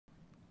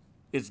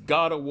It's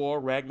God of War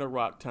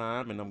Ragnarok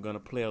time, and I'm gonna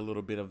play a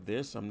little bit of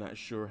this. I'm not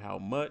sure how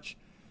much.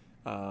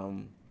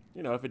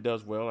 You know, if it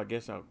does well, I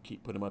guess I'll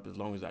keep putting them up as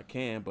long as I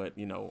can. But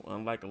you know,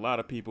 unlike a lot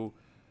of people,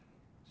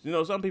 you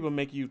know, some people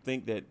make you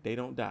think that they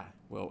don't die.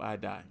 Well, I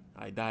die.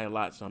 I die a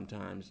lot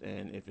sometimes,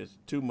 and if it's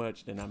too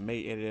much, then I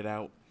may edit it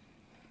out.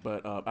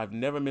 But I've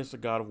never missed a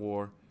God of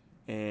War,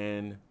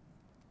 and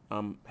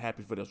I'm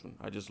happy for this one.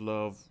 I just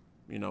love,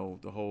 you know,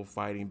 the whole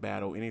fighting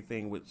battle.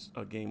 Anything with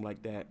a game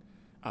like that,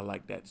 I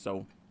like that.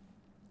 So,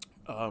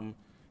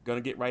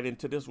 gonna get right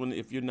into this one.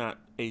 If you're not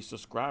a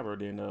subscriber,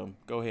 then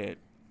go ahead,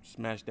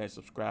 smash that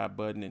subscribe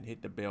button and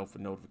hit the bell for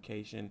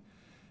notification.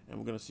 And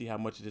we're gonna see how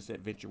much of this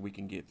adventure we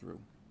can get through.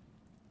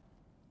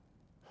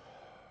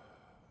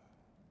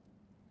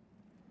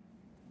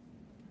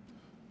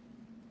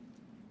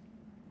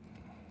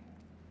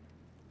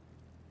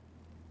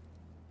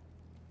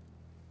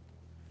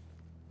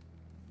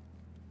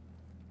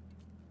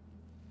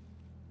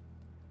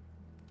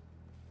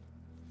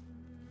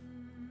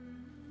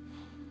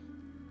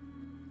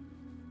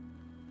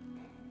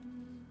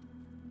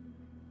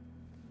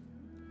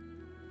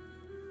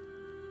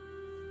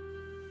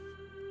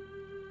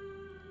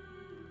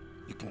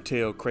 You can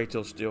tell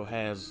Kratos still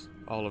has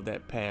all of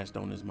that past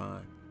on his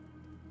mind.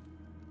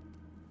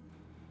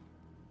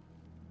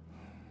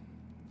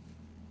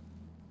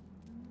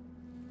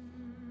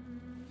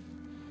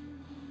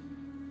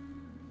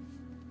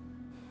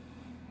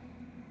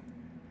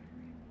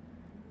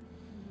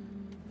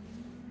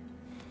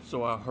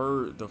 So I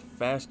heard the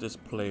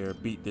fastest player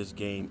beat this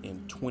game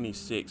in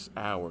 26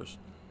 hours,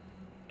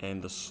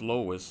 and the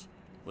slowest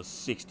was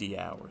 60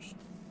 hours.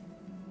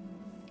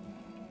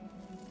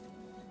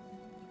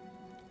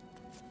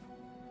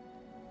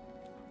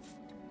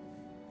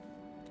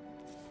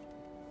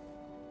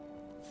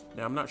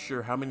 Now, I'm not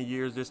sure how many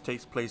years this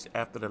takes place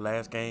after the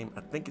last game.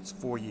 I think it's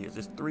 4 years.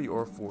 It's 3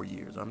 or 4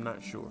 years. I'm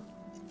not sure.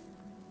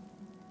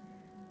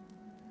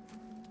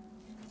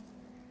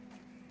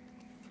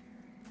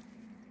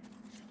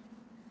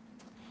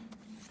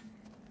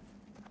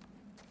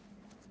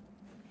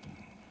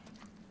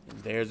 And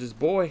there's his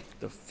boy,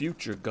 the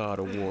future God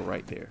of War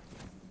right there.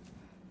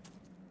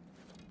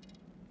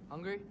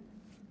 Hungry?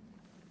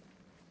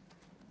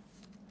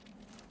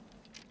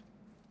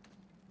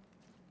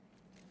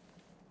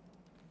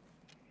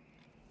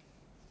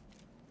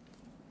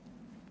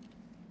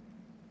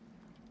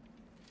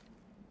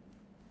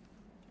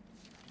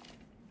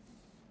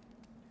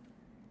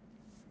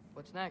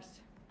 What's next?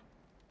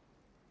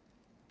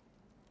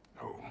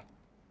 Home.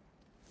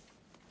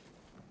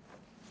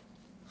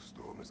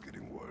 Storm is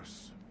getting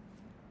worse.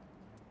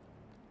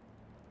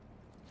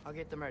 I'll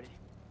get them ready.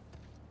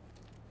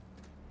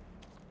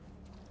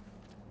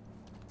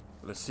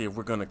 Let's see if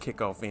we're gonna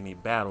kick off any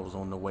battles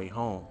on the way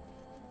home.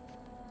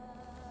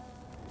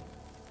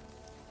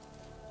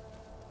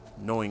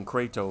 Knowing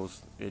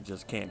Kratos, it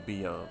just can't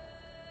be a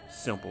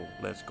simple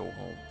let's go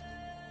home.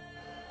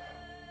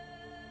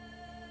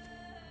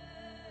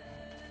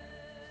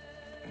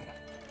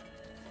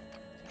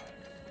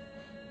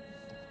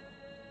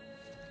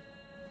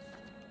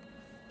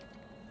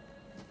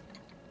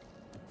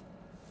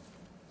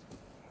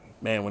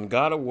 Man, when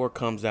God of War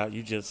comes out,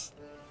 you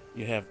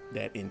have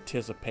that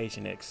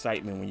anticipation,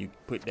 excitement when you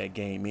put that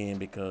game in,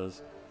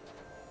 because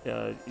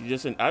I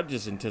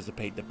just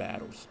anticipate the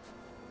battles.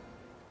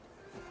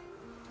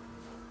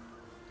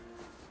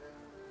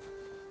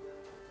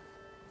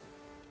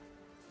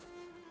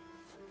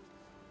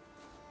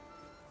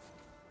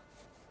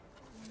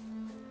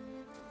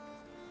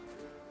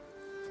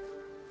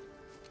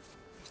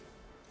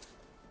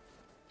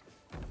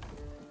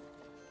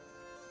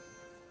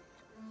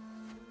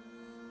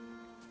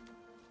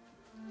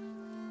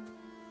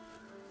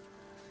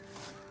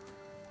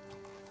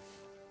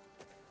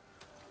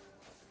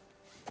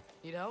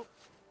 Need help?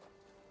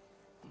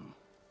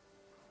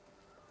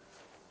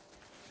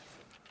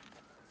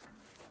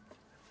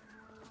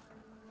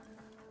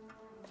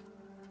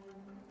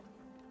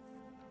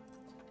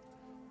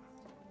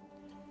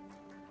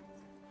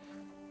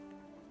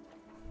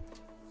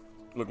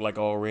 Look like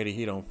already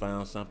he done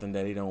found something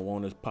that he don't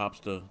want his pops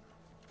to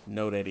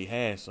know that he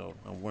has, so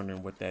I'm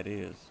wondering what that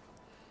is.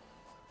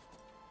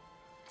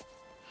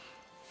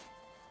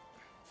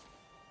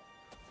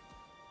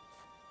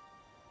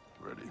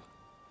 Ready?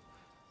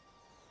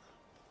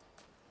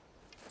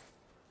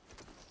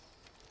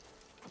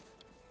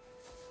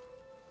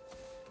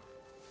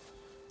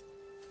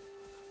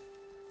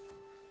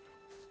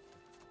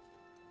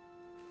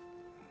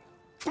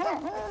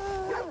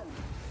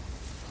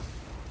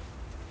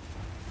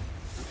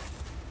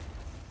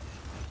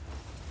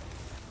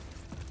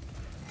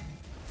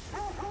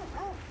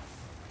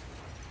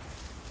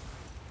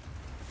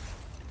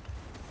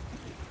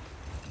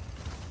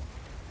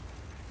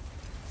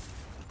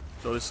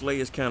 So this sleigh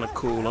is kind of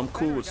cool. I'm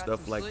cool with Got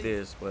stuff some like sleep.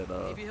 this, but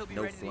Maybe he'll be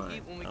no ready to flying.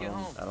 eat when we get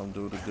home. I don't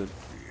do the good.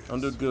 I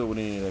don't do good with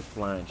any of that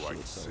flying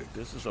shit. So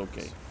this is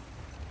okay.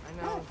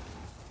 I know,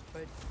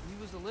 but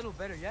he was a little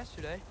better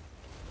yesterday.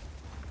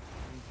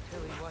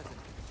 Until he wasn't.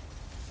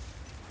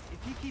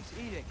 If he keeps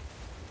eating,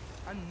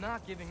 I'm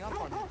not giving up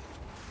on you.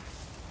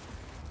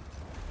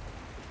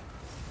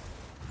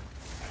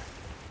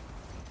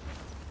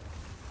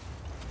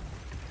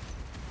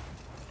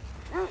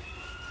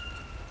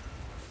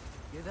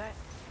 Hear that?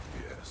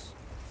 Yes.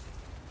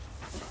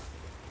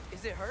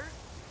 Is it her?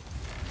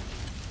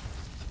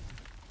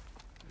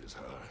 It is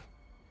her.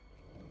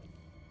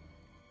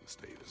 The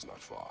stave is not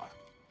far.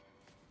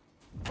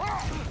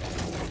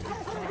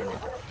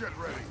 Get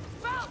ready.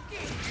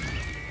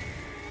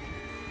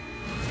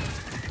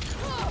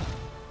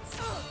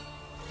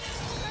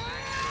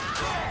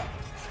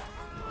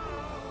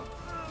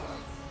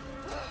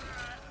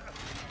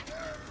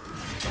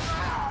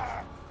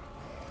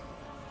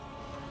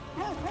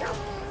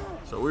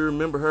 So we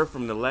remember her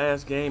from the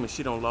last game, and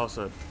she don't lost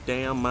her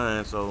damn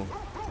mind. So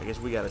I guess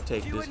we gotta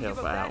take She this wouldn't give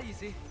heifer up out. that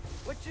easy.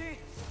 Would she?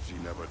 She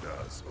never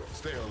does.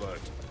 Stay alert.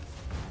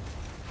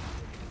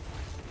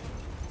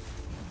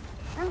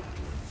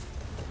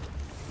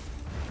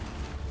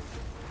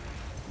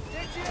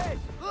 There she is!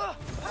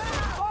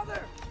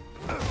 Father!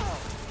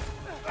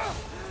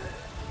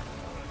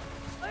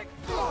 Let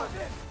go of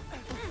him!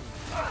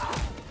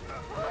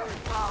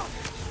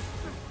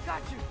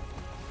 Got you!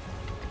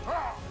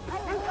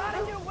 You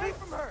gotta get away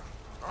from her!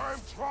 I'm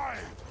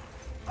trying.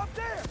 Up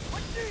there!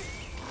 What's she?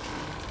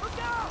 Look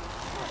out!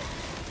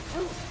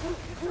 The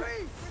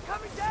trees! They're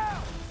coming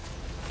down!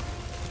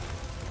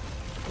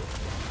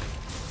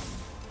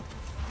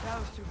 That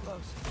was too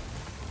close.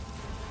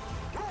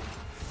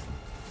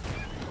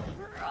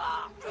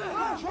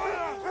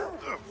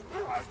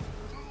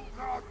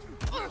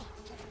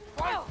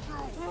 Fight you!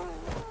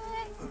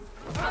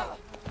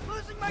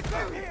 Losing my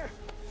grip here!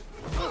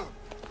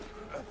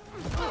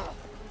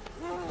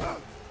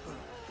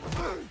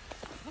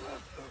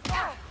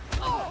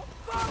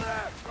 Father!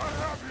 I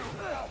have you!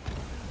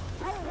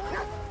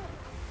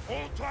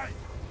 Hold tight!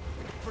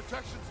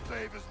 Protection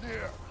stave is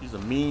near. She's a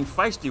mean,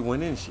 feisty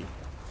one, isn't she?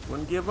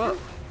 Wouldn't give up.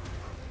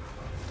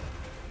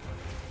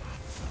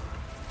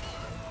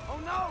 Oh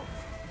no!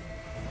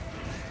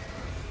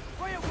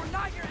 Freya, we're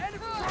not your enemy!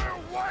 Fire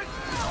what?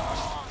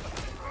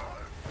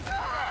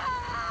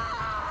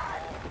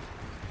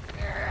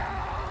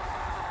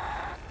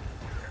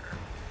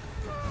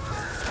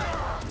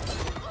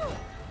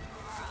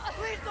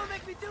 Please don't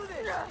make me do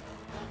this!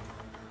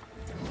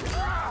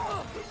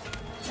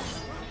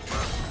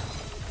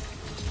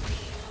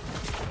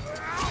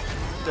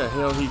 What the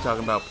hell he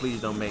talking about?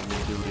 Please don't make me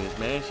do this,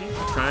 man. She's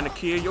trying to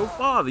kill your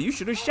father. You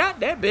should have shot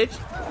that bitch.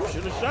 You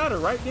should have shot her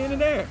right then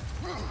and there.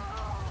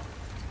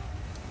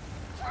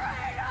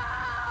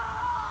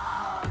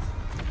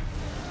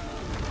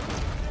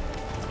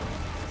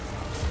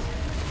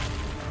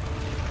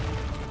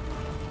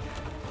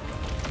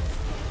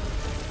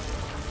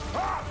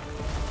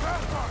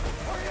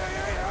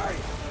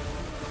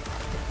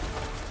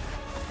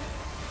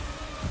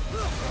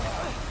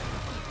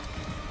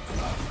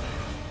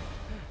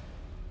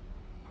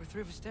 We're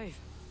through with Stave.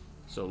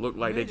 So look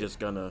like they're just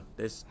gonna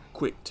this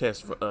quick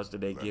test for us that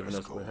they giving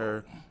us with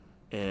her,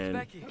 and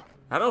Becky.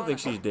 I don't think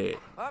she's dead.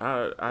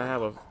 I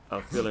have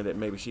a feeling that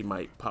maybe she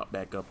might pop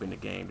back up in the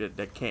game.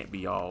 That can't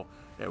be all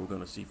that we're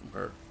gonna see from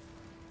her.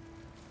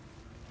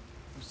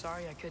 I'm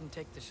sorry I couldn't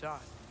take the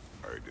shot.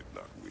 I did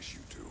not wish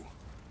you to.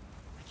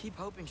 I keep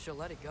hoping she'll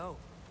let it go.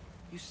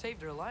 You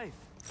saved her life.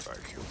 I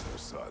killed her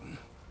son.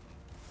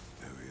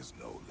 There is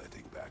no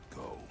letting that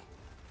go.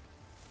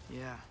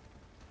 Yeah.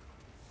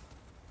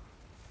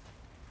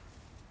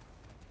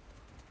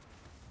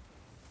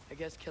 I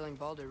guess killing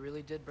Balder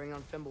really did bring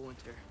on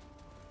Fimbulwinter.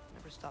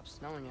 Never stopped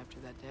snowing after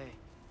that day.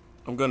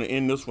 I'm gonna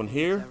end this one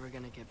here, Never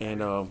gonna get and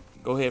better.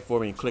 go ahead for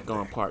me and click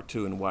on part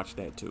 2 and watch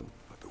that too.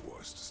 But the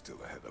worst is still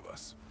ahead of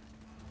us.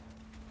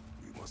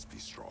 We must be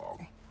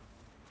strong.